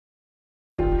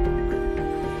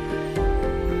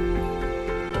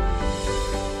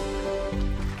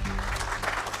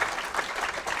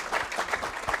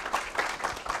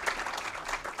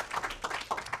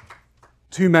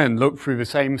Two men look through the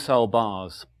same cell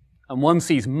bars, and one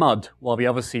sees mud while the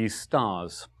other sees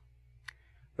stars.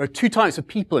 There are two types of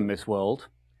people in this world,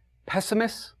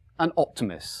 pessimists and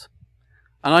optimists.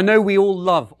 And I know we all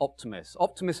love optimists.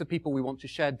 Optimists are people we want to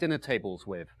share dinner tables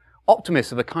with.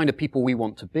 Optimists are the kind of people we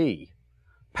want to be.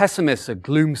 Pessimists are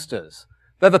gloomsters.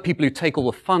 They're the people who take all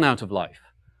the fun out of life.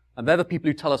 And they're the people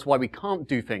who tell us why we can't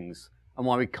do things and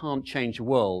why we can't change the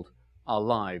world, our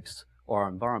lives, or our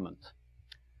environment.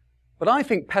 But I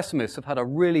think pessimists have had a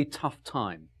really tough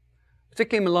time,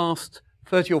 particularly in the last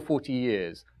 30 or 40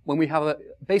 years, when we have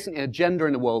basically an agenda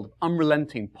in the world of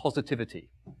unrelenting positivity.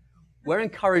 We're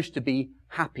encouraged to be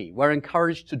happy. We're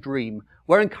encouraged to dream.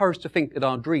 We're encouraged to think that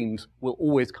our dreams will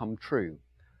always come true.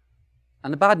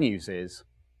 And the bad news is,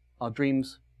 our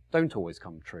dreams don't always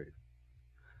come true.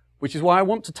 Which is why I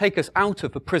want to take us out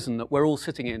of the prison that we're all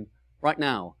sitting in right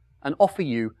now and offer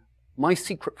you my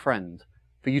secret friend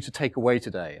for you to take away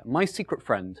today. And my secret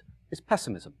friend is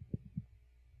pessimism.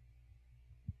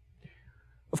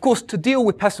 Of course, to deal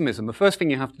with pessimism, the first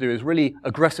thing you have to do is really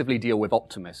aggressively deal with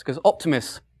optimists, because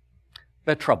optimists,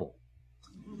 they're trouble.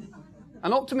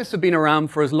 And optimists have been around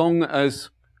for as long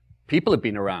as people have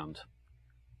been around.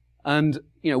 And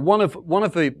you know, one of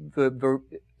the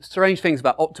strange things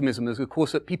about optimism is, of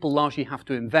course, that people largely have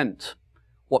to invent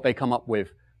what they come up with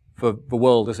for the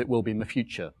world as it will be in the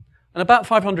future. And about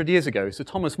 500 years ago, Sir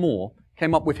Thomas More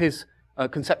came up with his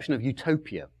conception of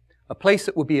utopia, a place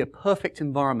that would be a perfect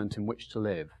environment in which to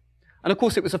live. And of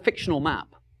course, it was a fictional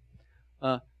map.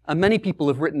 And many people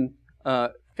have written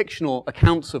fictional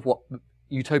accounts of what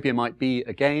utopia might be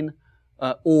again,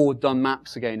 or done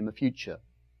maps again in the future.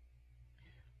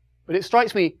 But it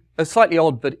strikes me as slightly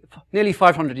odd that nearly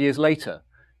 500 years later,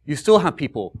 you still have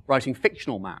people writing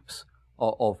fictional maps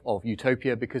of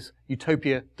utopia, because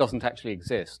utopia doesn't actually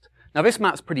exist. Now, this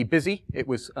map's pretty busy. It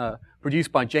was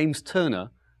produced by James Turner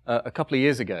a couple of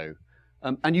years ago.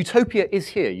 And utopia is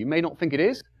here. You may not think it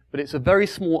is, but it's a very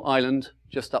small island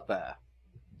just up there.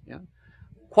 Yeah?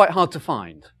 Quite hard to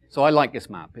find. So I like this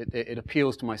map. It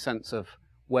appeals to my sense of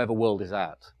where the world is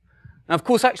at. Now, of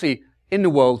course, actually, in the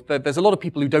world, there's a lot of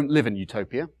people who don't live in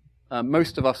utopia.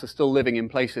 Most of us are still living in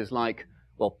places like,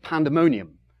 well,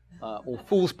 pandemonium or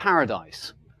fool's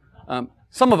paradise.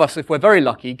 Some of us, if we're very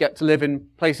lucky, get to live in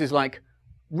places like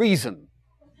reason.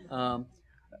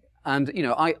 And, you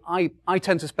know, I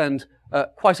tend to spend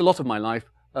quite a lot of my life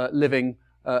living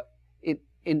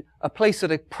in a place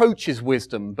that approaches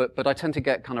wisdom, but I tend to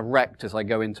get kind of wrecked as I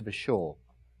go into the shore.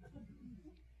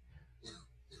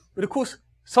 But of course,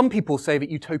 some people say that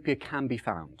utopia can be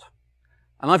found.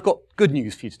 And I've got good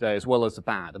news for you today as well as the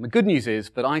bad. And the good news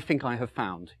is that I think I have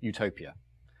found utopia.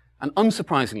 And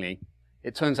unsurprisingly,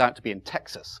 it turns out to be in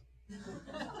Texas.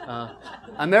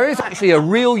 And there is actually a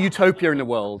real utopia in the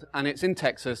world, and it's in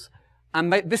Texas.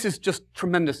 And this is just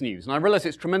tremendous news. And I realize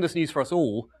it's tremendous news for us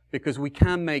all, because we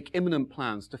can make imminent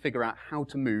plans to figure out how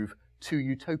to move to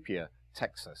Utopia,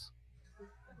 Texas.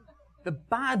 The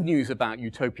bad news about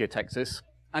Utopia, Texas,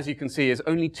 as you can see, is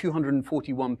only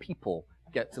 241 people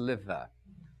get to live there.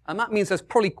 And that means there's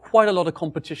probably quite a lot of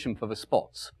competition for the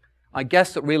spots. I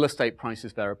guess that real estate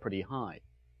prices there are pretty high.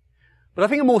 But I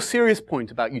think a more serious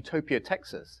point about Utopia,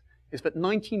 Texas, is that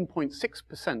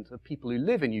 19.6% of people who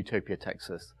live in Utopia,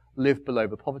 Texas, live below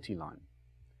the poverty line.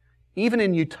 Even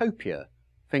in Utopia,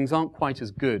 things aren't quite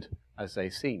as good as they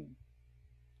seem.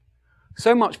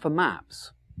 So much for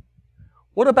maps.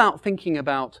 What about thinking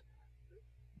about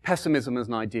pessimism as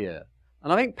an idea?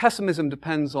 And I think pessimism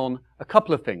depends on a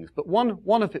couple of things, but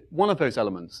one of those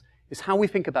elements is how we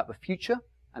think about the future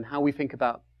and how we think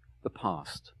about the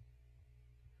past.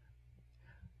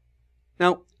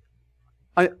 Now,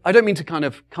 I don't mean to kind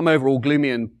of come over all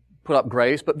gloomy and put up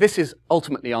graves, but this is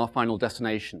ultimately our final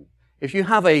destination. If you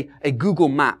have a Google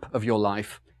map of your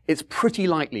life, it's pretty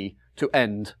likely to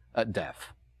end at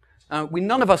death.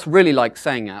 None of us really like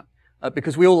saying that,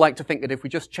 because we all like to think that if we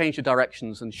just change the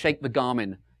directions and shake the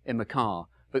Garmin in the car,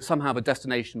 that somehow the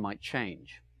destination might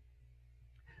change.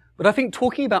 But I think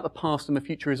talking about the past and the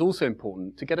future is also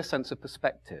important to get a sense of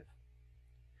perspective.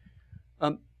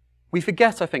 We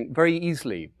forget, I think, very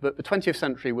easily that the 20th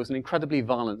century was an incredibly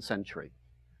violent century.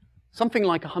 Something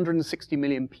like 160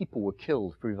 million people were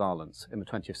killed through violence in the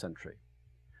 20th century.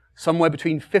 Somewhere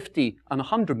between 50 and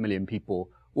 100 million people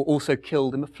were also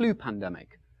killed in the flu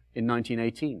pandemic in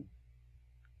 1918.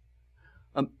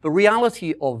 The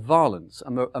reality of violence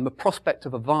and the prospect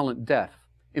of a violent death,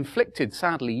 inflicted,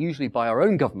 sadly, usually by our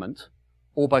own government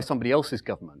or by somebody else's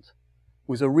government,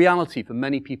 was a reality for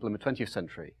many people in the 20th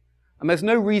century. And there's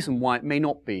no reason why it may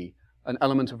not be an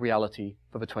element of reality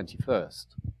for the 21st.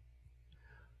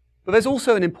 But there's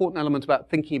also an important element about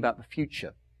thinking about the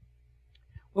future.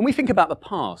 When we think about the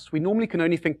past, we normally can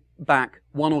only think back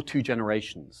 1 or 2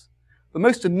 generations. The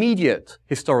most immediate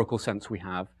historical sense we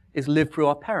have is lived through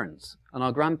our parents and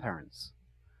our grandparents.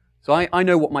 So I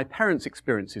know what my parents'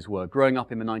 experiences were growing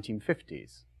up in the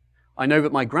 1950s. I know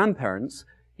that my grandparents,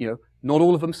 not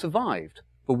all of them survived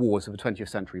the wars of the 20th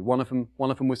century. One of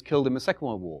them was killed in the Second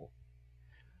World War.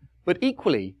 But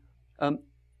equally,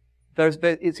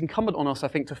 it's incumbent on us, I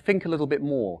think, to think a little bit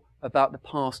more about the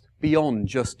past beyond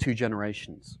just 2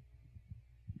 generations.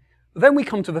 But then we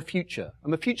come to the future,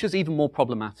 and the future is even more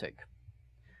problematic.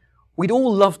 We'd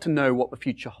all love to know what the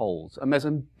future holds, and there's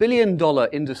a billion-dollar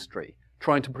industry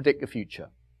trying to predict the future.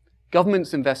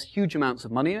 Governments invest huge amounts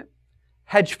of money in it.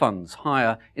 Hedge funds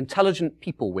hire intelligent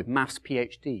people with maths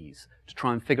PhDs to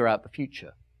try and figure out the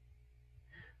future.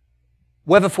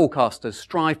 Weather forecasters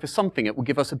strive for something that will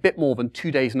give us a bit more than 2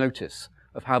 days' notice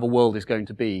of how the world is going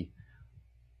to be.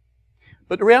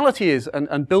 But the reality is,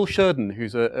 and Bill Sheridan,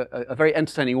 who's a very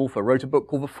entertaining author, wrote a book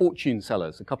called The Fortune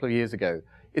Sellers a couple of years ago,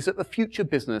 is that the future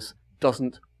business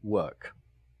doesn't work.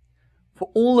 For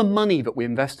all the money that we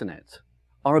invest in it,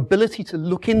 our ability to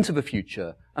look into the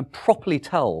future and properly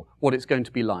tell what it's going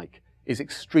to be like is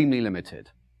extremely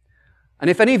limited. And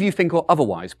if any of you think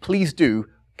otherwise, please do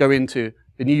go into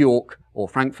the New York or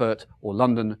Frankfurt or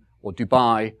London or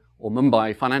Dubai or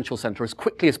Mumbai financial center as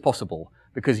quickly as possible,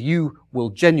 because you will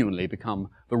genuinely become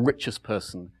the richest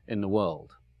person in the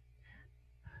world.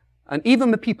 And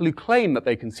even the people who claim that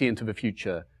they can see into the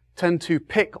future tend to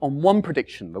pick on one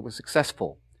prediction that was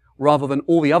successful rather than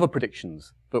all the other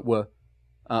predictions that were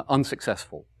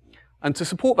unsuccessful. And to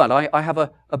support that, I have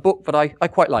a book that I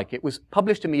quite like. It was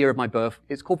published in the year of my birth.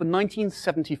 It's called the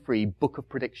 1973 Book of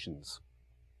Predictions.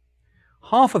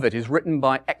 Half of it is written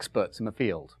by experts in the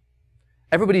field.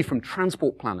 Everybody from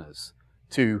transport planners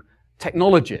to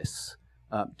technologists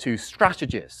to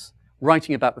strategists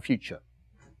writing about the future.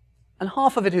 And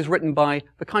half of it is written by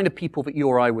the kind of people that you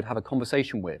or I would have a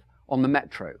conversation with on the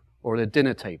metro or at a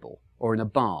dinner table or in a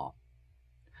bar.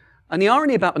 And the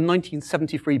irony about the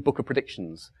 1973 Book of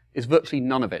Predictions is virtually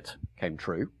none of it came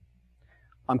true.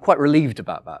 I'm quite relieved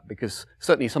about that, because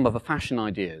certainly some of the fashion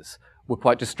ideas were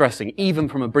quite distressing, even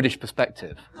from a British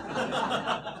perspective.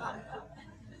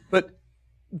 But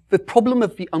the problem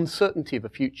of the uncertainty of the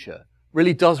future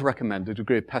really does recommend a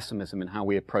degree of pessimism in how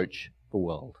we approach the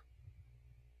world.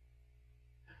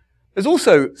 There's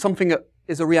also something that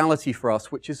is a reality for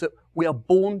us, which is that we are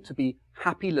born to be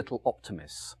happy little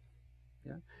optimists.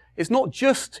 Yeah? It's not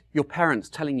just your parents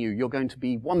telling you you're going to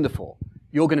be wonderful,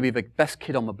 you're going to be the best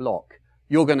kid on the block,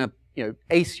 you're going to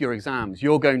ace your exams,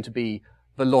 you're going to be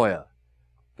the lawyer,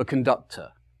 the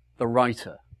conductor, the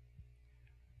writer.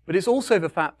 But it's also the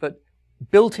fact that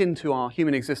built into our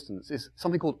human existence is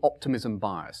something called optimism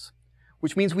bias,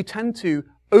 which means we tend to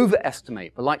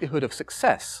overestimate the likelihood of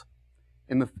success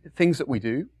in the things that we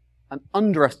do and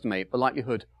underestimate the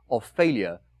likelihood of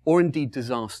failure or indeed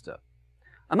disaster.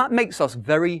 And that makes us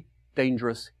very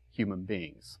dangerous human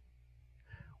beings.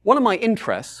 One of my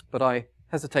interests, but I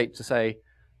hesitate to say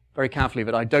very carefully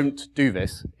that I don't do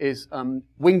this, is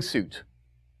wingsuit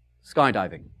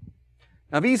skydiving.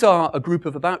 Now, these are a group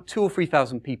of about 2,000 or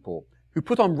 3,000 people who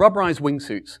put on rubberized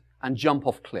wingsuits and jump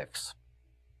off cliffs,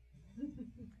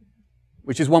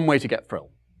 which is one way to get thrill.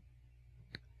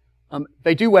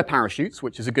 They do wear parachutes,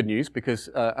 which is a good news, because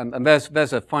and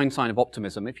there's a fine sign of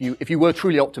optimism. If you were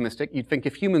truly optimistic, you'd think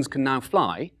if humans can now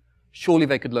fly, surely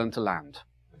they could learn to land.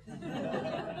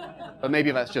 But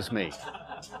maybe that's just me.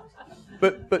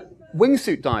 But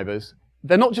wingsuit divers,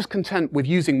 they're not just content with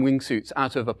using wingsuits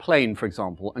out of a plane, for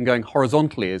example, and going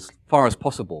horizontally as far as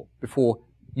possible before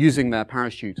using their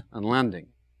parachute and landing.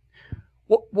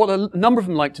 What a number of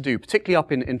them like to do, particularly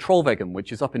up in Trollveggen,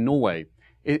 which is up in Norway,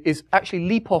 is actually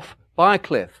leap off by a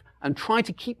cliff and try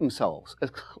to keep themselves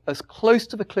as close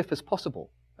to the cliff as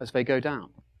possible as they go down,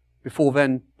 before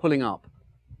then pulling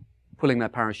their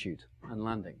parachute and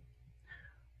landing.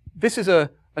 This is an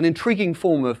intriguing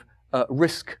form of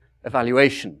risk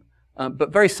evaluation,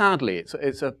 but very sadly, it's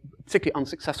a particularly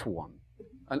unsuccessful one.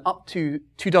 And up to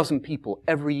 24 people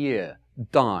every year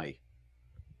die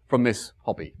from this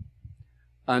hobby.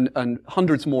 And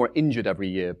hundreds more are injured every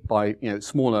year by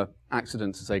smaller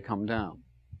accidents as they come down.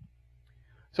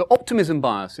 So optimism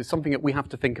bias is something that we have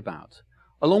to think about,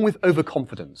 along with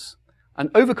overconfidence. And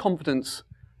overconfidence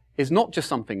is not just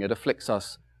something that afflicts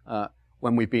us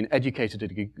when we've been educated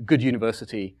at a good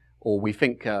university, or we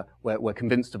think we're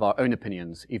convinced of our own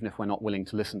opinions, even if we're not willing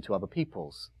to listen to other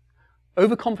people's.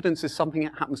 Overconfidence is something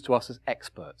that happens to us as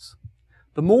experts.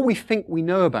 The more we think we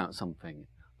know about something,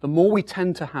 the more we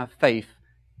tend to have faith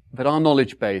that our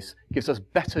knowledge base gives us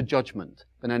better judgment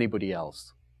than anybody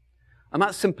else. And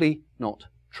that's simply not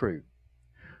true.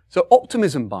 So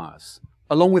optimism bias,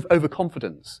 along with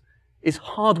overconfidence, is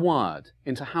hardwired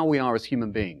into how we are as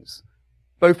human beings,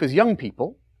 both as young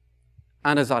people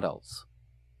and as adults.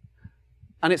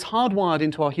 And it's hardwired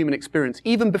into our human experience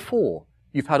even before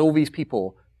you've had all these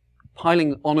people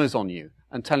piling honors on you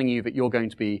and telling you that you're going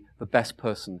to be the best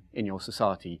person in your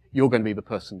society. You're going to be the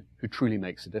person who truly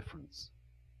makes a difference.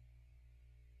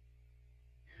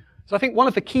 So I think one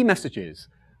of the key messages,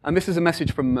 and this is a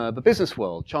message from the business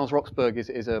world, Charles Roxburgh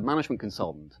is a management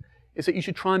consultant, is that you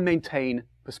should try and maintain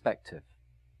perspective.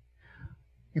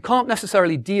 You can't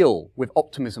necessarily deal with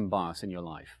optimism bias in your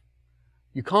life.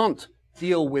 You can't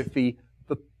deal with the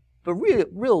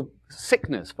real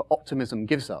sickness that optimism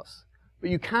gives us. But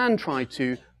you can try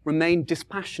to remain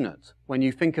dispassionate when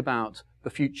you think about the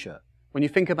future, when you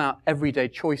think about everyday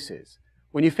choices,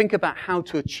 when you think about how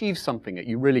to achieve something that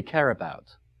you really care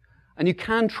about. And you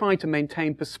can try to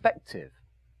maintain perspective,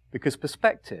 because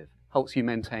perspective helps you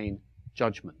maintain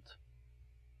judgment.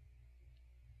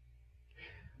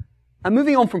 And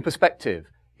moving on from perspective,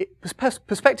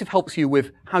 perspective helps you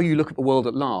with how you look at the world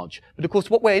at large. But of course,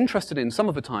 what we're interested in some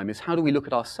of the time is how do we look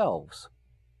at ourselves?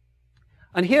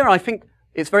 And here I think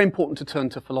it's very important to turn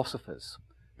to philosophers,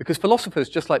 because philosophers,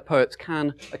 just like poets,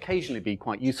 can occasionally be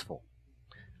quite useful.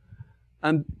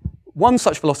 And one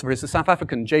such philosopher is the South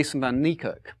African Jason van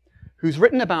Niekerk, who's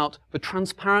written about the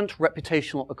transparent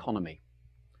reputational economy.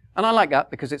 And I like that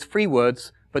because it's 3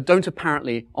 words, but don't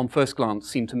apparently, on first glance,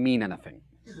 seem to mean anything.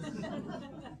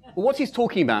 But what he's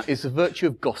talking about is the virtue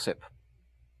of gossip.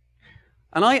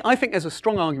 And I think there's a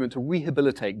strong argument to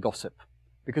rehabilitate gossip,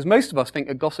 because most of us think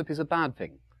that gossip is a bad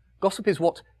thing. Gossip is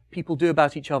what people do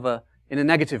about each other in a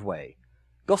negative way.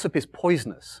 Gossip is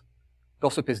poisonous.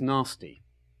 Gossip is nasty.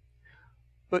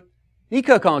 But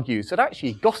Niekerk argues that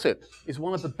actually gossip is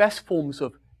one of the best forms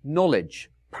of knowledge,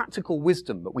 practical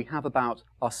wisdom that we have about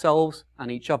ourselves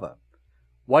and each other.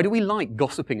 Why do we like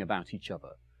gossiping about each other?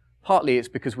 Partly it's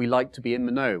because we like to be in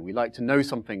the know. We like to know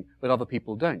something that other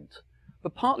people don't.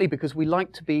 But partly because we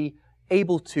like to be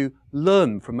able to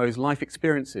learn from those life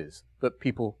experiences that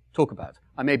people talk about.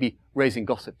 I may be raising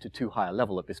gossip to too high a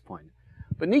level at this point.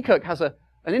 But Niekerk has an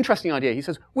interesting idea. He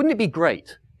says, wouldn't it be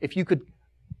great if you could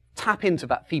tap into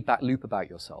that feedback loop about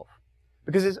yourself?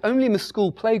 Because it's only in the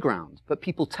school playground that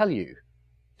people tell you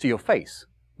to your face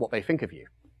what they think of you.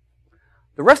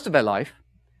 The rest of their life,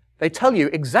 they tell you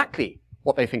exactly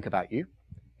what they think about you,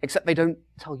 except they don't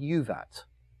tell you that.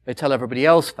 They tell everybody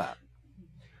else that.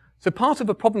 So part of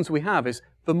the problems we have is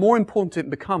the more important it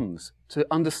becomes to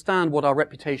understand what our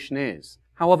reputation is,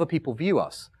 how other people view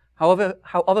us, how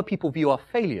other people view our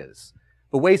failures,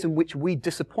 the ways in which we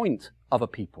disappoint other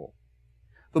people,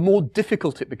 the more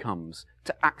difficult it becomes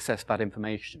to access that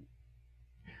information.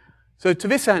 So to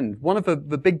this end, one of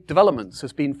the big developments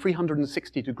has been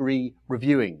 360-degree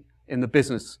reviewing in the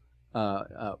business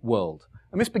world.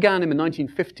 And this began in the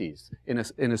 1950s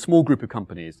in a small group of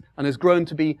companies and has grown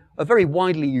to be a very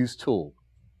widely used tool,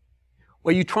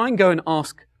 where you try and go and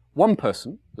ask one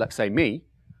person, let's say me,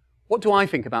 what do I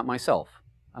think about myself?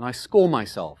 And I score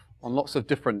myself on lots of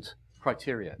different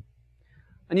criteria.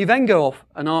 And you then go off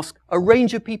and ask a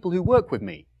range of people who work with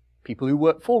me, people who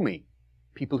work for me,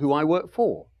 people who I work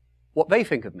for, what they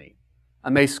think of me,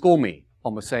 and they score me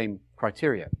on the same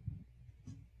criteria.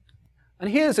 And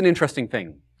here's an interesting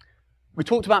thing. We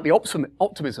talked about the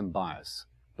optimism bias,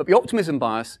 but the optimism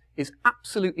bias is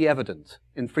absolutely evident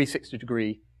in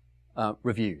 360-degree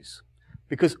reviews,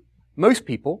 because most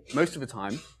people, most of the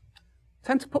time,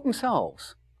 tend to put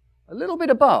themselves a little bit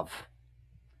above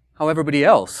how everybody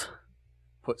else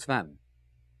puts them.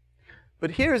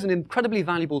 But here is an incredibly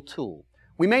valuable tool.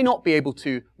 We may not be able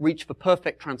to reach the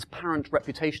perfect, transparent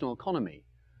reputational economy,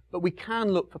 but we can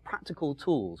look for practical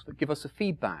tools that give us a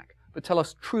feedback, that tell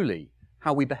us truly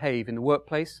how we behave in the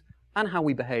workplace and how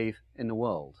we behave in the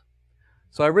world.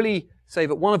 So I really say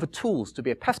that one of the tools to be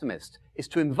a pessimist is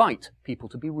to invite people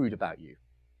to be rude about you.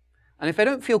 And if they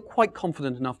don't feel quite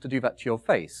confident enough to do that to your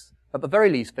face, at the very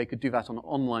least they could do that on an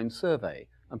online survey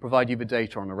and provide you the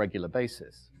data on a regular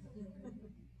basis.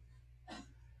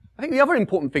 I think the other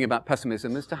important thing about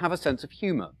pessimism is to have a sense of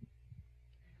humor.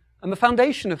 And the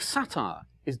foundation of satire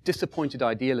is disappointed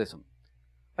idealism.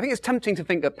 I think it's tempting to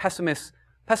think that pessimists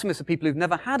are people who've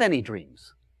never had any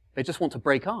dreams. They just want to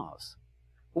break ours.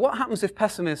 But what happens if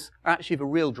pessimists are actually the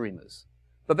real dreamers?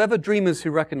 But they're the dreamers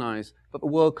who recognize that the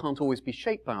world can't always be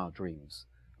shaped by our dreams.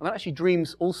 And that actually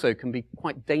dreams also can be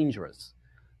quite dangerous.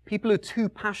 People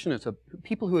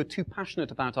who are too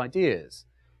passionate about ideas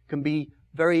can be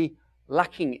very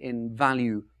lacking in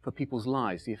value for people's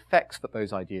lives, the effects that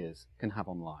those ideas can have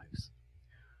on lives.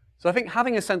 So I think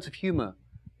having a sense of humour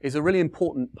is a really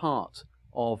important part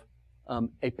of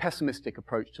a pessimistic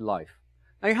approach to life.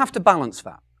 Now you have to balance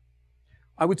that.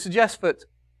 I would suggest that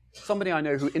somebody I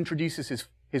know who introduces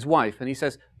his wife and he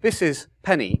says, "This is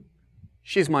Penny,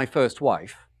 she's my first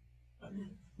wife,"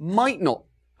 might not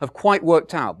have quite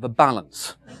worked out the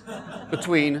balance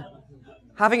between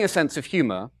having a sense of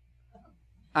humour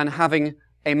and having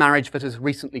a marriage that has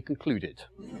recently concluded.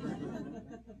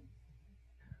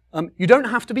 You don't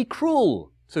have to be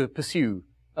cruel to pursue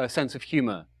a sense of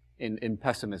humour in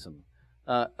pessimism.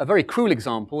 A very cruel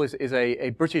example is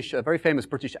a very famous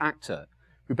British actor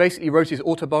who basically wrote his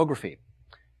autobiography,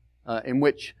 in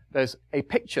which there's a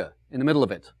picture in the middle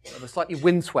of it of a slightly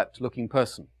windswept-looking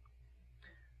person.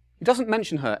 He doesn't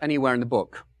mention her anywhere in the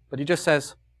book, but he just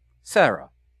says,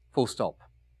 "Sarah, full stop.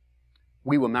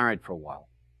 We were married for a while."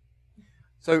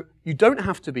 So you don't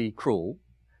have to be cruel.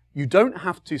 You don't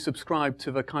have to subscribe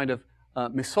to the kind of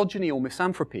misogyny or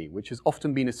misanthropy which has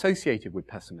often been associated with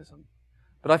pessimism.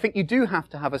 But I think you do have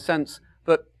to have a sense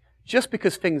that just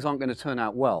because things aren't going to turn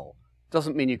out well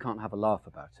doesn't mean you can't have a laugh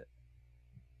about it.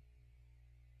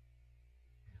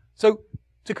 So,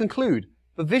 to conclude,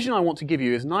 the vision I want to give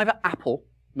you is neither Apple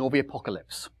nor the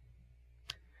apocalypse.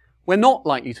 We're not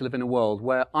likely to live in a world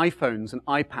where iPhones and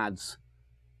iPads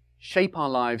shape our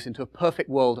lives into a perfect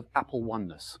world of Apple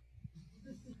oneness.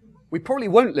 We probably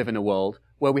won't live in a world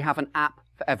where we have an app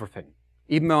for everything,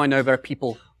 even though I know there are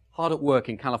people hard at work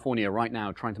in California right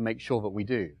now trying to make sure that we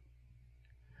do.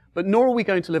 But nor are we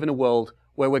going to live in a world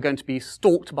where we're going to be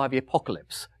stalked by the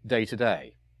apocalypse day to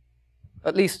day.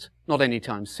 At least not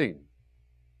anytime soon.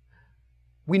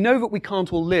 We know that we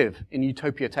can't all live in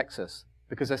Utopia, Texas,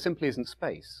 because there simply isn't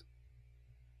space.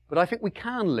 But I think we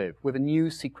can live with a new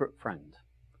secret friend.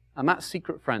 And that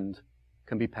secret friend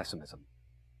can be pessimism.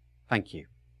 Thank you.